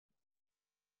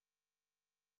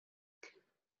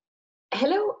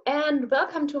Hello and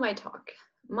welcome to my talk.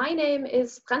 My name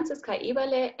is Franziska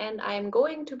Eberle and I am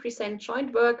going to present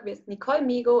joint work with Nicole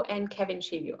Migo and Kevin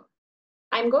Chevio.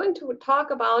 I'm going to talk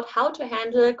about how to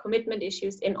handle commitment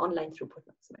issues in online throughput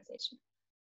maximization.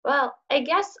 Well, I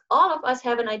guess all of us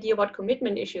have an idea what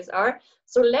commitment issues are,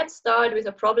 so let's start with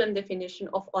a problem definition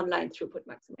of online throughput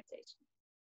maximization.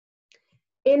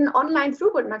 In online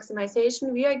throughput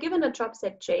maximization, we are given a job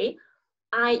set J.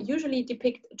 I usually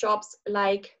depict jobs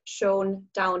like shown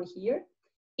down here.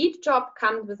 Each job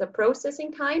comes with a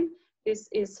processing time. This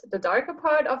is the darker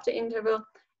part of the interval.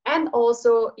 And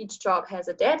also each job has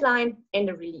a deadline and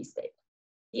a release date.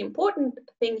 The important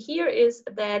thing here is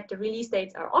that the release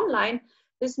dates are online.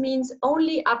 This means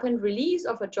only upon release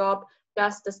of a job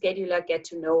does the scheduler get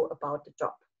to know about the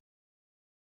job.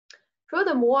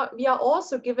 Furthermore, we are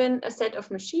also given a set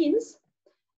of machines,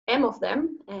 M of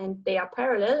them, and they are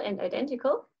parallel and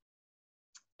identical.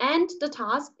 And the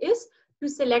task is to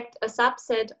select a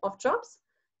subset of jobs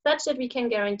such that we can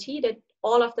guarantee that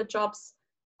all of the jobs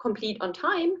complete on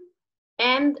time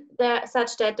and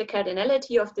such that the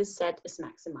cardinality of this set is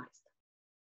maximized.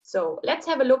 So let's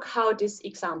have a look how this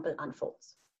example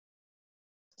unfolds.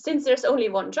 Since there's only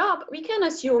one job, we can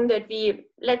assume that we,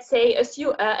 let's say,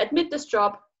 admit this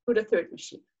job to the third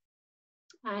machine.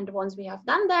 And once we have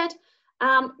done that,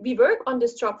 we work on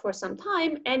this job for some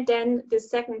time, and then the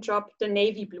second job, the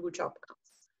navy blue job, comes.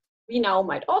 We now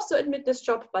might also admit this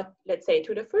job, but let's say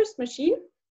to the first machine.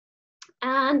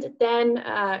 And then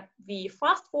we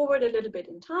fast forward a little bit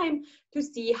in time to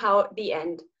see how the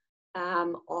end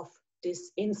of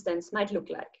this instance might look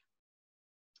like.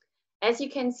 As you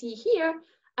can see here,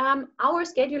 our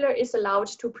scheduler is allowed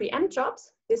to preempt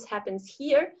jobs. This happens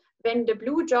here when the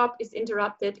blue job is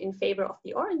interrupted in favor of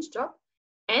the orange job.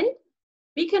 And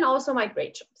we can also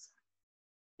migrate jobs.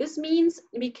 This means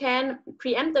we can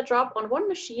preempt the job on one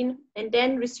machine and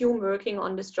then resume working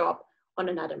on this job on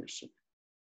another machine.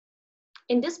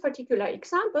 In this particular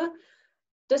example,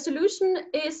 the solution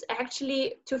is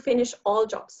actually to finish all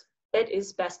jobs. That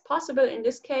is best possible in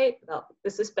this case. Well,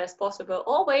 this is best possible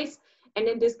always, and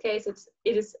in this case, it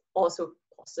is also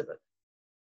possible.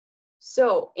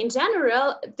 So in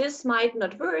general, this might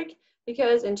not work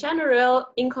because in general,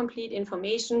 incomplete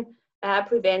information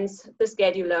prevents the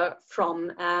scheduler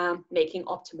from making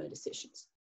optimal decisions.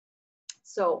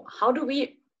 So how do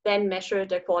we then measure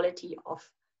the quality of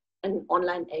an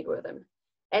online algorithm?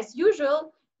 As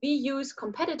usual, we use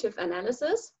competitive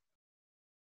analysis.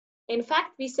 In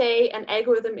fact, we say an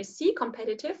algorithm is C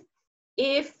competitive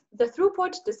if the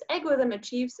throughput this algorithm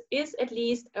achieves is at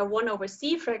least a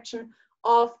 1/C fraction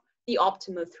of the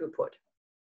optimal throughput.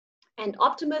 And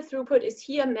optimal throughput is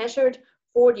here measured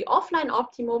for the offline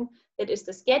optimum, that is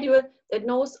the schedule that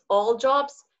knows all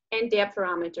jobs and their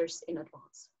parameters in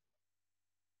advance.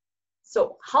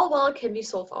 So how well can we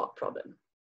solve our problem?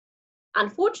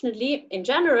 Unfortunately, in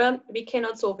general, we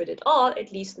cannot solve it at all,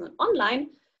 at least not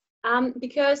online,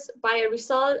 because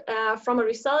from a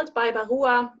result by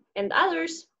Barua and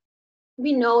others,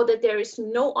 we know that there is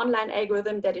no online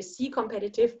algorithm that is C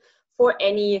competitive for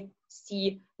any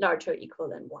C larger or equal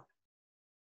than 1.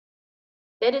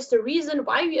 That is the reason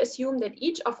why we assume that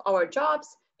each of our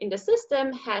jobs in the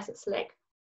system has a slack.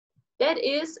 That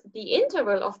is, the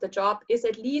interval of the job is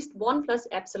at least 1 plus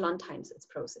epsilon times its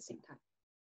processing time.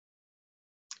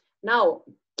 Now,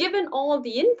 given all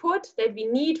the input that we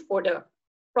need for the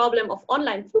problem of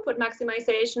online throughput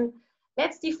maximization,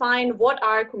 let's define what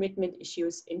are commitment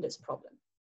issues in this problem.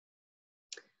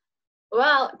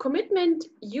 Well, commitment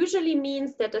usually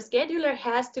means that the scheduler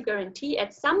has to guarantee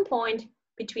at some point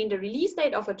between the release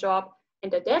date of a job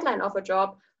and the deadline of a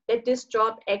job that this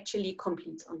job actually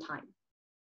completes on time.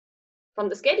 From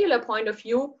the scheduler point of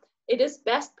view, it is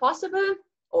best possible,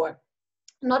 or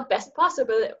not best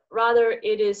possible, rather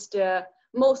it is the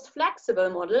most flexible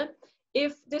model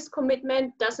if this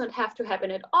commitment does not have to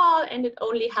happen at all and it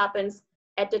only happens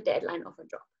at the deadline of a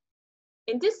job.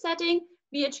 In this setting,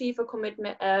 we achieve a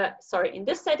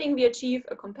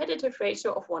competitive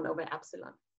ratio of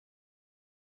 1/epsilon.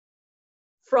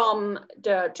 From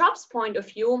the job's point of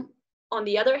view, on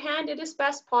the other hand, it is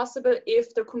best possible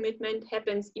if the commitment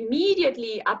happens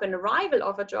immediately upon arrival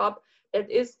of a job that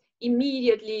is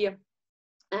immediately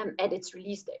at its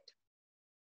release date.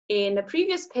 In a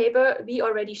previous paper, we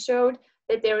already showed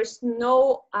that there is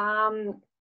no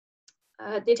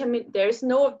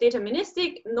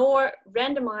deterministic nor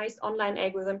randomized online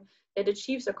algorithm that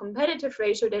achieves a competitive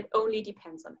ratio that only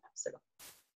depends on epsilon.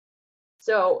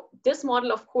 So this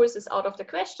model, of course, is out of the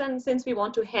question since we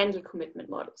want to handle commitment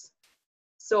models.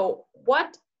 So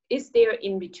what is there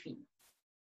in between?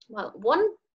 Well,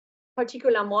 one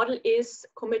particular model is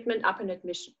commitment upon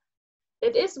admission.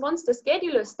 That is, once the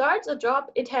scheduler starts a job,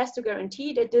 it has to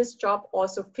guarantee that this job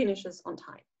also finishes on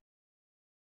time.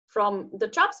 From the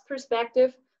job's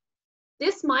perspective,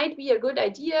 this might be a good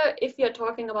idea if you're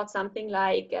talking about something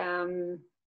like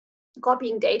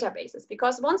copying databases,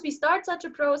 because once we start such a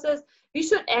process, we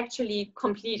should actually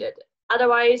complete it.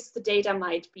 Otherwise, the data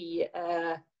might be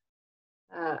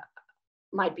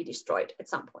destroyed at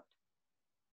some point.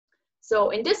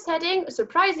 So in this setting,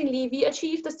 surprisingly, we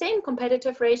achieve the same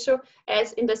competitive ratio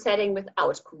as in the setting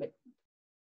without commitment.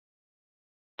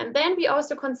 And then we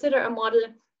also consider a model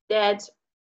that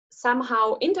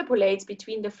somehow interpolates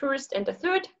between the first and the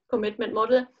third commitment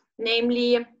model,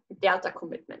 namely delta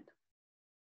commitment.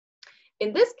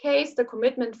 In this case, the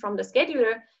commitment from the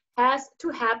scheduler has to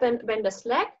happen when the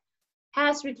slack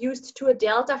has reduced to a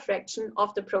delta fraction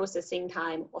of the processing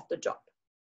time of the job.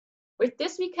 With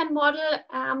this, we can model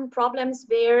problems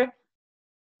where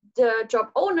the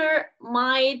job owner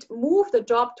might move the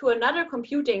job to another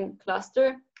computing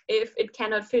cluster if it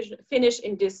cannot finish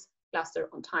in this cluster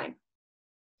on time.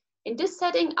 In this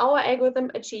setting, our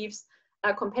algorithm achieves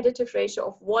a competitive ratio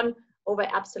of 1 over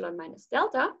epsilon minus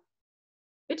delta,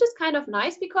 which is kind of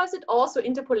nice because it also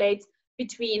interpolates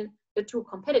between the two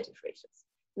competitive ratios.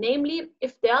 Namely,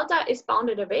 if delta is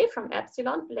bounded away from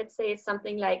epsilon, let's say it's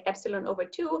something like epsilon over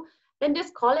 2, then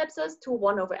this collapses to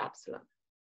 1 over epsilon.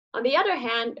 On the other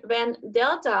hand, when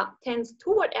delta tends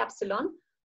toward epsilon,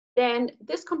 then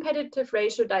this competitive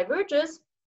ratio diverges,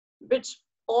 which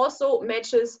also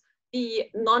matches the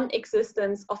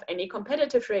non-existence of any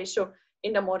competitive ratio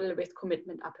in the model with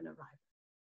commitment upon arrival.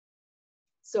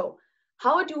 So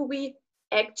how do we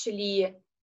actually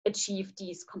achieve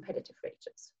these competitive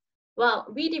ratios? Well,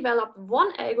 we developed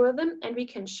one algorithm, and we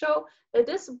can show that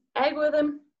this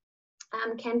algorithm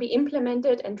can be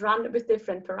implemented and run with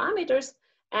different parameters.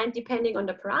 And depending on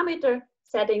the parameter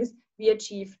settings, we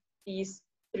achieve these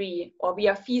three, or we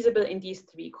are feasible in these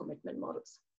three commitment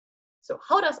models. So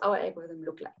how does our algorithm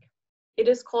look like? It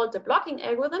is called the blocking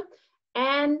algorithm.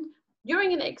 And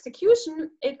during an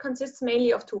execution, it consists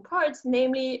mainly of two parts,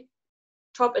 namely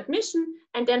job admission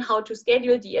and then how to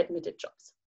schedule the admitted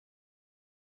jobs.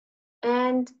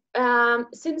 And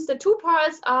since the two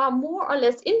parts are more or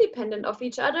less independent of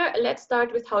each other, let's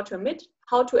start with how to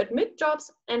admit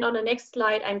jobs. And on the next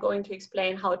slide, I'm going to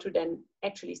explain how to then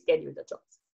actually schedule the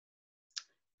jobs.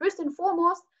 First and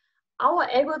foremost, our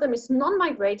algorithm is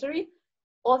non-migratory,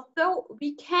 although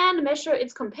we can measure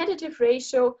its competitive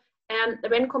ratio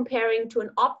when comparing to an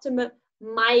optimal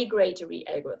migratory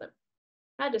algorithm.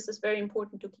 This is very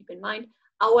important to keep in mind.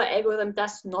 Our algorithm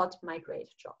does not migrate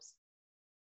jobs.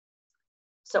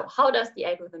 So how does the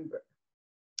algorithm work?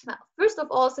 Well, first of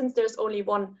all, since there's only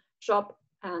one job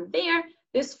there,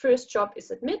 this first job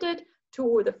is admitted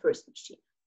to the first machine.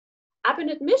 Upon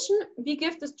admission, we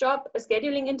give this job a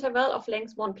scheduling interval of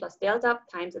length 1 plus delta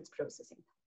times its processing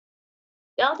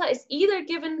time. Delta is either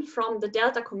given from the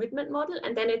delta commitment model,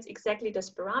 and then it's exactly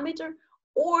this parameter,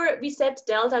 or we set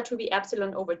delta to be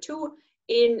epsilon over 2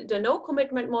 in the no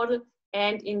commitment model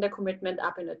and in the commitment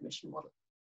upon admission model.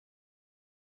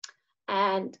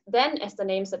 And then, as the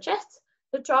name suggests,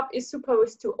 the job is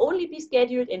supposed to only be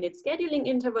scheduled in its scheduling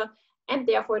interval, and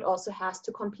therefore it also has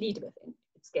to complete within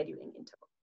its scheduling interval.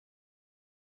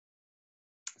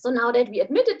 So now that we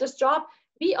admitted this job,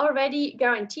 we already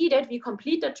guarantee that we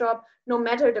complete the job no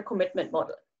matter the commitment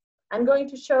model. I'm going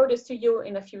to show this to you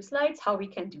in a few slides, how we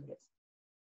can do this.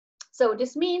 So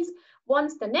this means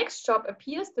once the next job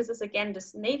appears, this is again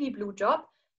this navy blue job,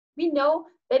 we know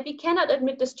that we cannot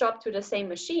admit this job to the same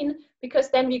machine because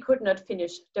then we could not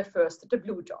finish the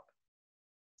blue job.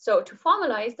 So to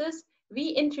formalize this, we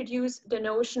introduce the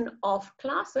notion of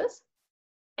classes,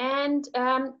 and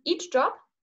each job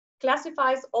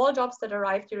classifies all jobs that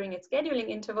arrive during its scheduling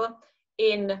interval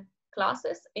into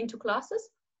classes,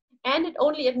 and it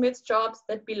only admits jobs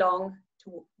that belong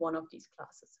to one of these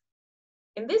classes.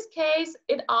 In this case,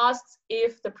 it asks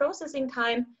if the processing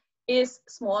time is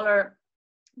smaller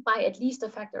by at least a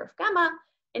factor of gamma,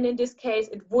 and in this case,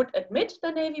 it would admit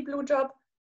the navy blue job,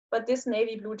 but this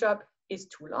navy blue job is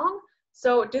too long,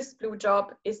 so this blue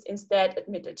job is instead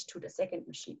admitted to the second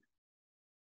machine.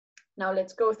 Now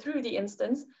let's go through the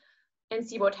instance and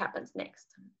see what happens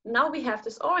next. Now we have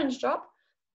this orange job.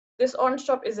 This orange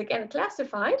job is again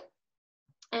classified,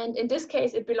 and in this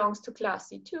case, it belongs to class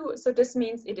C2, so this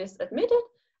means it is admitted.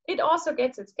 It also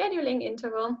gets its scheduling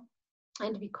interval,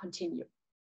 and we continue.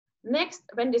 Next,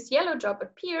 when this yellow job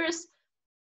appears,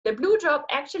 the blue job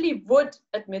actually would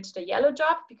admit the yellow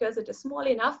job because it is small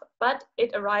enough, but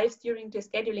it arrives during the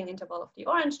scheduling interval of the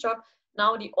orange job.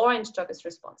 Now the orange job is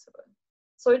responsible.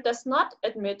 so it does not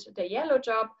admit the yellow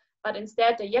job, but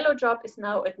instead the yellow job is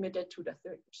now admitted to the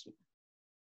third machine.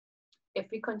 If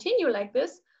we continue like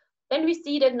this, then we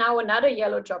see that now another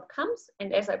yellow job comes,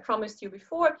 and as I promised you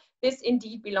before, this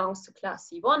indeed belongs to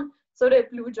class C1, so the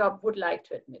blue job would like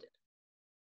to admit it.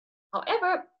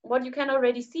 However, what you can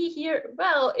already see here,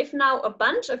 well, if now a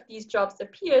bunch of these jobs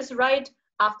appears right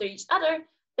after each other,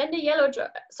 then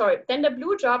the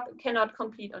blue job cannot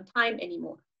complete on time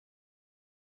anymore.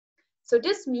 So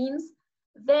this means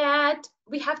that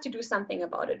we have to do something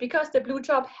about it, because the blue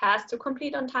job has to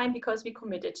complete on time because we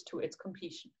committed to its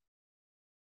completion.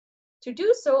 To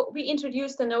do so, we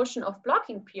introduce the notion of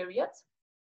blocking periods,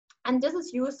 and this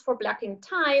is used for blocking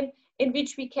time in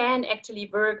which we can actually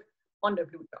work on the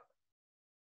blue job.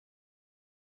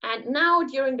 And now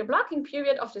during the blocking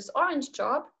period of this orange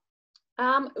job,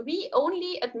 we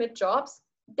only admit jobs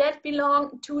that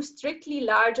belong to strictly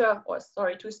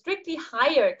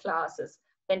higher classes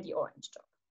than the orange job.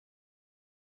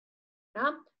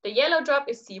 Yeah? The yellow job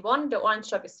is C1, the orange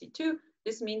job is C2.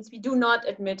 This means we do not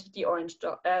admit the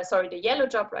the yellow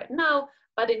job right now,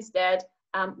 but instead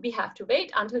we have to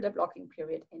wait until the blocking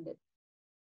period ended.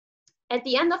 At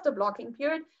the end of the blocking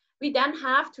period, we then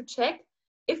have to check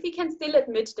if we can still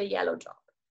admit the yellow job.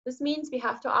 This means we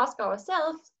have to ask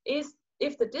ourselves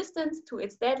if the distance to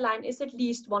its deadline is at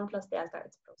least 1 plus delta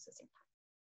its processing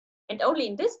time. And only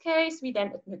in this case, we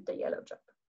then admit the yellow job.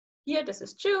 Here, this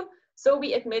is true, so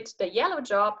we admit the yellow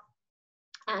job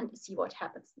and see what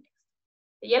happens next.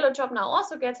 The yellow job now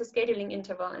also gets a scheduling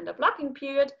interval and a blocking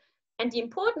period. And the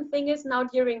important thing is now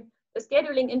during the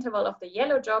scheduling interval of the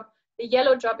yellow job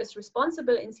is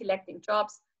responsible in selecting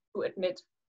jobs to admit.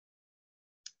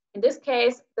 In this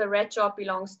case, the red job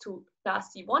belongs to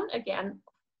class C1, again,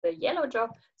 the yellow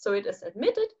job. So it is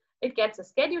admitted, it gets a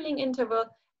scheduling interval,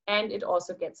 and it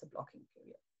also gets a blocking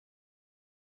period.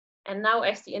 And now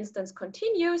as the instance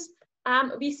continues,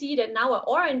 we see that now an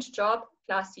orange job,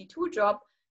 class C2 job,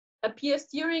 appears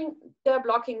during the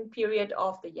blocking period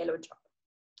of the yellow job.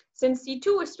 Since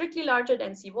C2 is strictly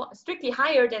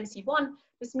higher than C1,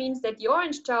 this means that the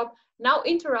orange job now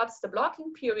interrupts the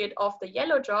blocking period of the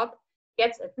yellow job,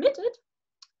 gets admitted,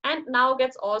 and now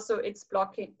gets also its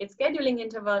scheduling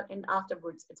interval, and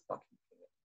afterwards its blocking period.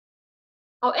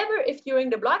 However, if during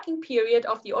the blocking period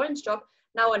of the orange job,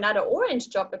 now another orange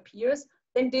job appears,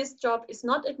 then this job is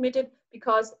not admitted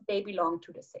because they belong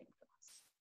to the same class.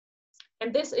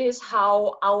 And this is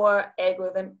how our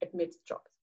algorithm admits jobs.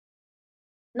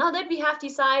 Now that we have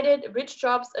decided which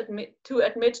jobs to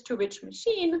admit to which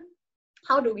machine,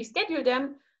 how do we schedule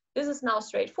them? This is now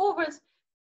straightforward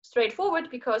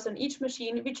because on each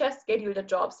machine, we just schedule the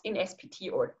jobs in SPT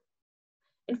order.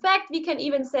 In fact, we can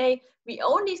even say we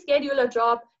only schedule a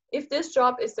job if this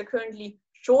job is the currently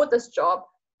shortest job,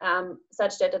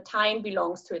 such that the time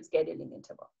belongs to its scheduling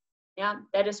interval. Yeah,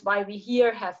 that is why we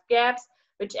here have gaps,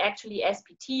 which actually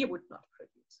SPT would not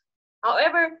produce.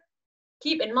 However,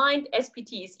 keep in mind,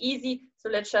 SPT is easy, so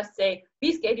let's just say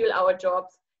we schedule our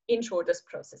jobs in shortest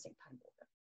processing time order.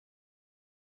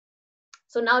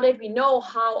 So now that we know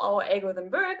how our algorithm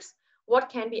works, what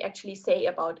can we actually say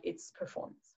about its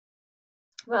performance?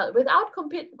 Well, without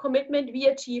commitment, we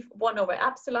achieve 1 over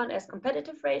epsilon as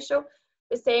competitive ratio.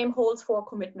 The same holds for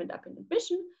commitment upon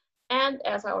admission. And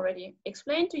as I already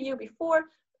explained to you before,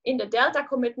 in the delta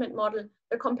commitment model,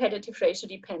 the competitive ratio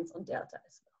depends on delta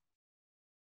as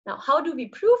well. Now, how do we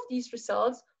prove these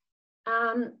results?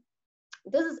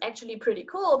 This is actually pretty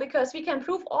cool because we can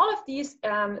prove all of these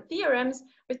theorems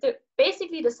with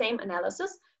basically the same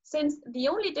analysis, since the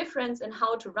only difference in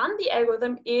how to run the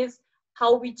algorithm is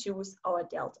how we choose our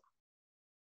delta.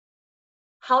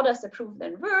 How does the proof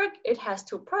then work? It has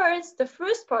 2 parts. The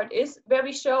first part is where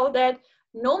we show that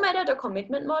no matter the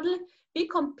commitment model, we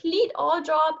complete all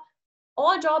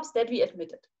jobs that we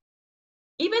admitted.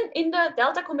 Even in the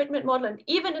delta commitment model and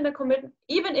even in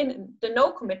the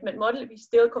no commitment model, we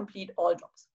still complete all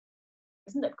jobs.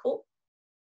 Isn't that cool?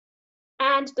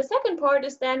 And the second part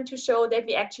is then to show that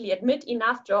we actually admit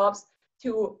enough jobs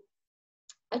to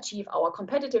achieve our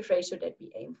competitive ratio that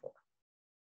we aim for.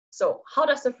 So how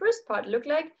does the first part look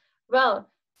like? Well,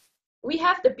 we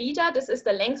have the beta, this is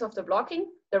the length of the blocking,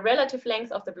 the relative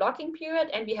length of the blocking period,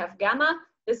 and we have gamma,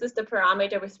 this is the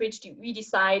parameter with which we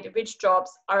decide which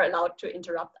jobs are allowed to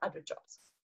interrupt other jobs.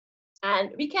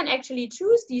 And we can actually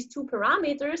choose these 2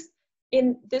 parameters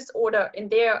in this order, in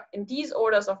these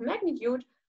orders of magnitude,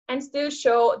 and still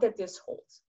show that this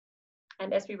holds.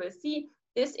 And as we will see,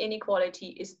 this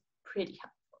inequality is pretty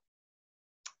helpful.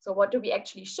 So what do we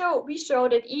actually show? We show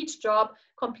that each job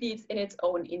completes in its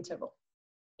own interval.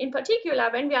 In particular,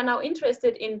 when we are now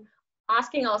interested in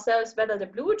asking ourselves whether the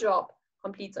blue job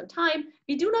completes on time,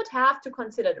 we do not have to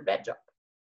consider the red job.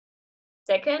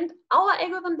 Second, our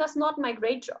algorithm does not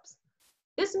migrate jobs.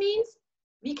 This means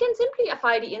we can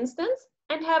simplify the instance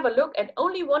and have a look at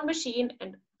only one machine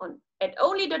and at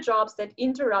only the jobs that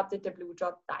interrupted the blue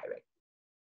job directly.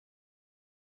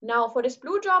 Now for this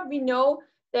blue job, we know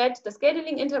that the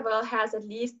scheduling interval has at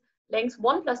least length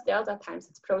 1 plus delta times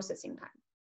its processing time.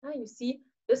 Now you see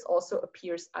this also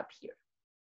appears up here.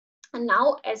 And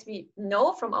now, as we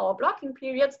know from our blocking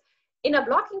periods, in a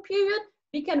blocking period,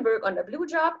 we can work on the blue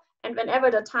job, and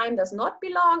whenever the time does not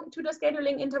belong to the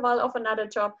scheduling interval of another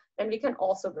job, then we can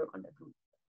also work on the blue.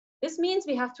 This means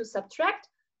we have to subtract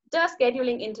the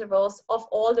scheduling intervals of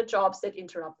all the jobs that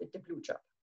interrupted the blue job.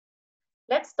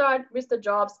 Let's start with the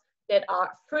jobs that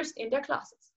are first in their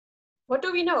classes. What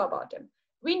do we know about them?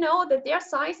 We know that their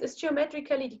size is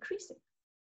geometrically decreasing.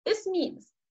 This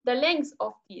means the length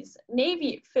of these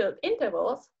navy-filled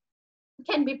intervals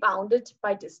can be bounded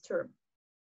by this term.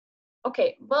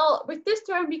 Okay, well, with this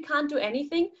term, we can't do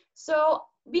anything, so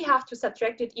we have to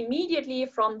subtract it immediately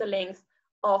from the length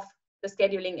of the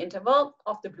scheduling interval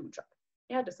of the blue job.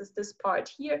 Yeah, this is this part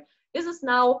here. This is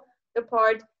now the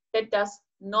part that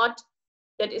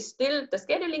is still the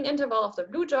scheduling interval of the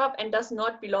blue job and does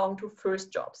not belong to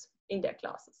first jobs in their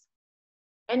classes.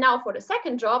 And now for the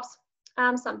second jobs,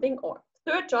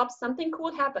 third jobs, something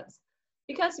cool happens,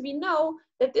 because we know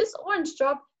that this orange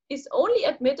job is only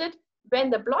admitted when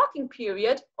the blocking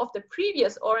period of the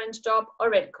previous orange job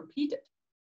already completed.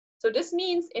 So this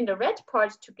means in the red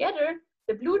part together,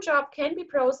 the blue job can be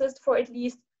processed for at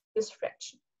least this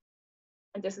fraction.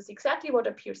 And this is exactly what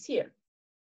appears here.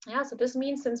 Yeah, so this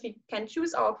means since we can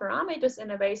choose our parameters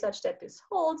in a way such that this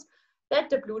holds, that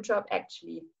the blue job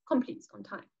actually completes on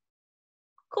time.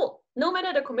 Cool. No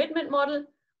matter the commitment model,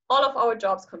 all of our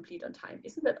jobs complete on time.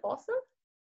 Isn't that awesome?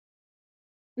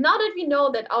 Now that we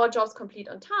know that our jobs complete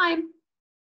on time,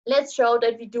 let's show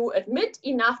that we do admit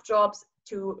enough jobs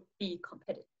to be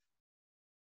competitive.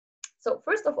 So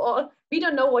first of all, we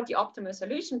don't know what the optimal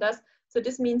solution does. So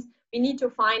this means we need to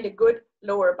find a good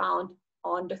lower bound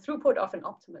on the throughput of an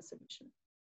optimal solution.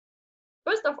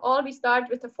 First of all, we start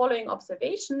with the following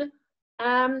observation.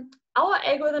 Our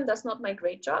algorithm does not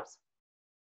migrate jobs.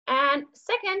 And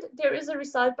second, there is a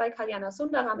result by Kalyana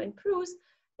Sundaram and Bruce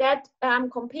that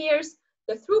compares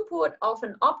the throughput of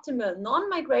an optimal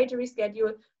non-migratory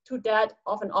schedule to that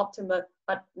of an optimal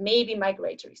but maybe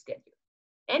migratory schedule.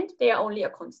 And they are only a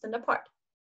constant apart.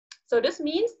 So this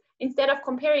means instead of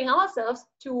comparing ourselves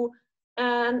to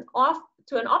an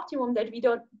optimum that we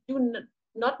do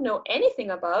not know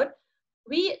anything about,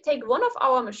 we take one of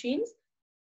our machines,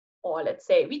 or let's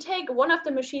say we take one of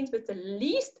the machines with the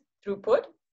least throughput,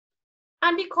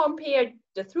 and we compare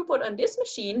the throughput on this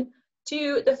machine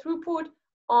to the throughput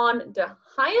on the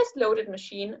highest loaded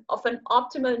machine of an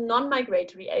optimal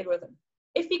non-migratory algorithm.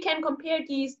 If we can compare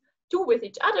these two with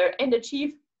each other and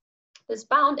achieve this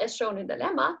bound as shown in the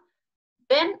lemma,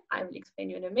 then I will explain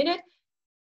you in a minute,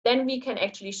 then we can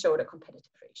actually show the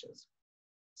competitive ratios.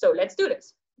 So let's do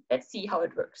this. Let's see how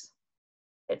it works.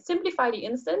 Let's simplify the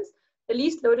instance. The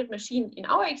least loaded machine in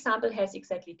our example has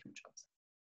exactly 2 jobs.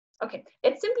 Okay,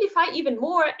 let's simplify even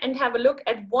more and have a look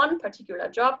at one particular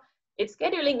job, its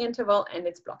scheduling interval and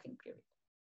its blocking period.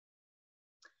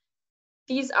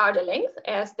 These are the length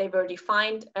as they were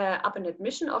defined upon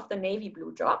admission of the navy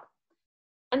blue job.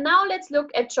 And now let's look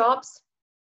at jobs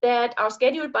that are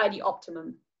scheduled by the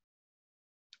optimum.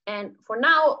 And for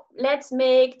now, let's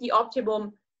make the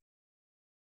optimum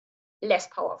less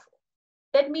powerful.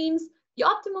 That means the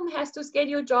optimum has to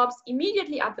schedule jobs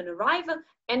immediately upon arrival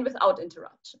and without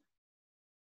interruption.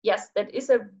 Yes, that is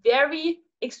a very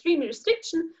extreme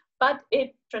restriction, but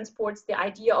it transports the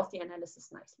idea of the analysis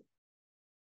nicely.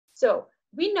 So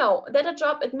we know that a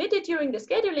job admitted during the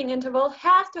scheduling interval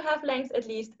has to have length at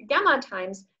least gamma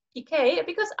times pk,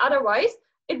 because otherwise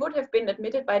it would have been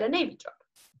admitted by the navy job.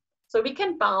 So we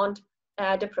can bound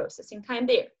the processing time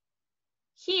there.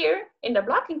 Here in the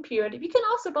blocking period, we can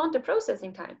also bound the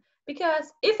processing time,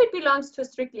 because if it belongs to a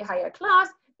strictly higher class,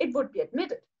 it would be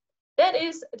admitted. That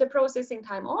is, the processing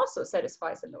time also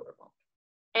satisfies a lower bound.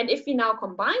 And if we now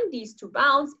combine these two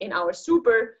bounds in our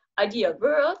super ideal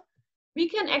world, we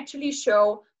can actually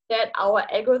show that our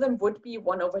algorithm would be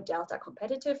 1 over delta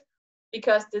competitive,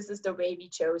 because this is the way we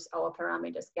chose our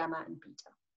parameters gamma and beta.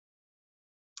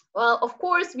 Well, of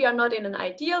course, we are not in an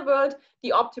ideal world.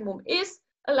 The optimum is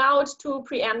allowed to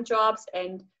preempt jobs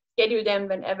and schedule them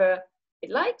whenever it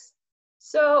likes.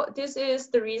 So this is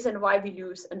the reason why we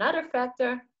lose another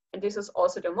factor. And this is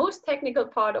also the most technical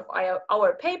part of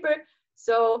our paper.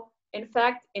 So in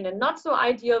fact, in a not so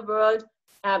ideal world,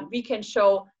 we can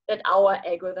show that our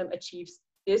algorithm achieves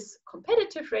this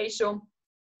competitive ratio,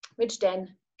 which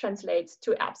then translates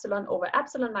to epsilon over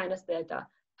epsilon minus delta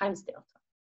times delta.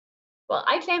 Well,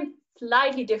 I claim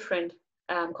slightly different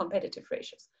competitive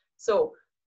ratios. So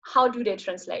how do they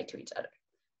translate to each other?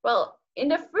 Well, in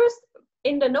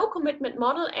the no commitment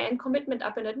model and commitment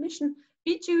up and admission,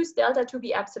 we choose delta to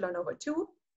be epsilon over 2.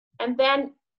 And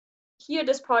then here,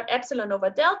 this part epsilon over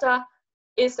delta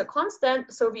is a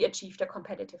constant, so we achieve the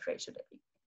competitive ratio that we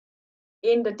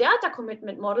get. In the delta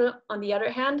commitment model, on the other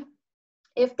hand,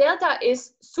 if delta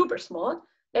is super small,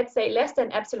 let's say less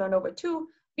than epsilon over 2,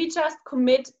 we just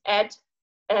commit at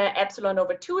epsilon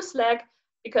over 2 slack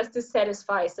because this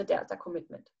satisfies the delta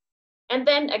commitment. And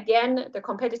then again, the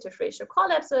competitive ratio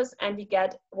collapses and we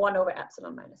get 1 over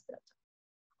epsilon minus delta.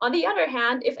 On the other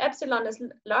hand, if epsilon is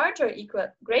greater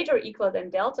or equal than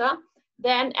delta,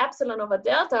 then epsilon over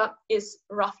delta is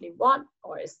roughly 1,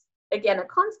 or is again a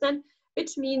constant,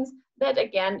 which means that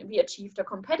again we achieved a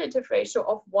competitive ratio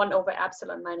of 1 over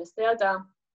epsilon minus delta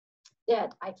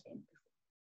that I claimed before.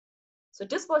 So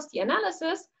this was the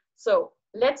analysis. So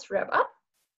let's wrap up.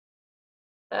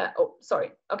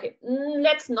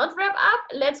 Let's not wrap up.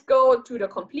 Let's go to the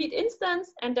complete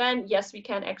instance, and then yes, we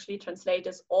can actually translate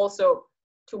this also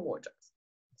to more jobs.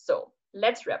 So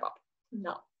let's wrap up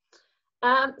now.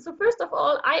 So first of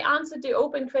all, I answered the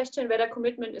open question whether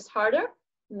commitment is harder.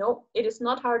 No, it is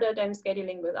not harder than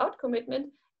scheduling without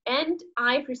commitment. And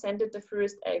I presented the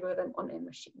first algorithm on M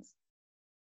machines.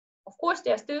 Of course,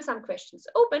 there are still some questions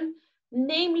open,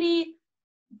 namely,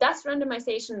 does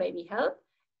randomization maybe help?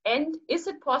 And is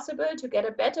it possible to get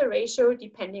a better ratio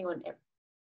depending on M?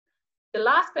 The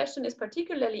last question is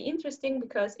particularly interesting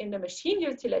because in the machine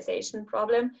utilization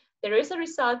problem, there is a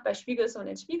result by Spiegelsohn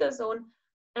and Spiegelsohn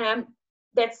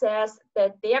that says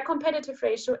that their competitive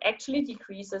ratio actually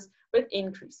decreases with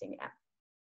increasing M.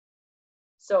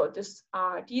 So these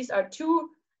are two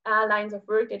lines of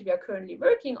work that we are currently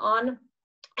working on,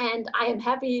 and I am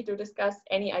happy to discuss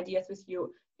any ideas with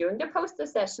you during the poster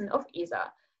session of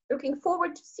ESA. Looking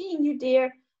forward to seeing you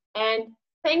there, and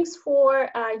thanks for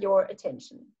your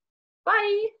attention.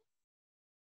 Bye.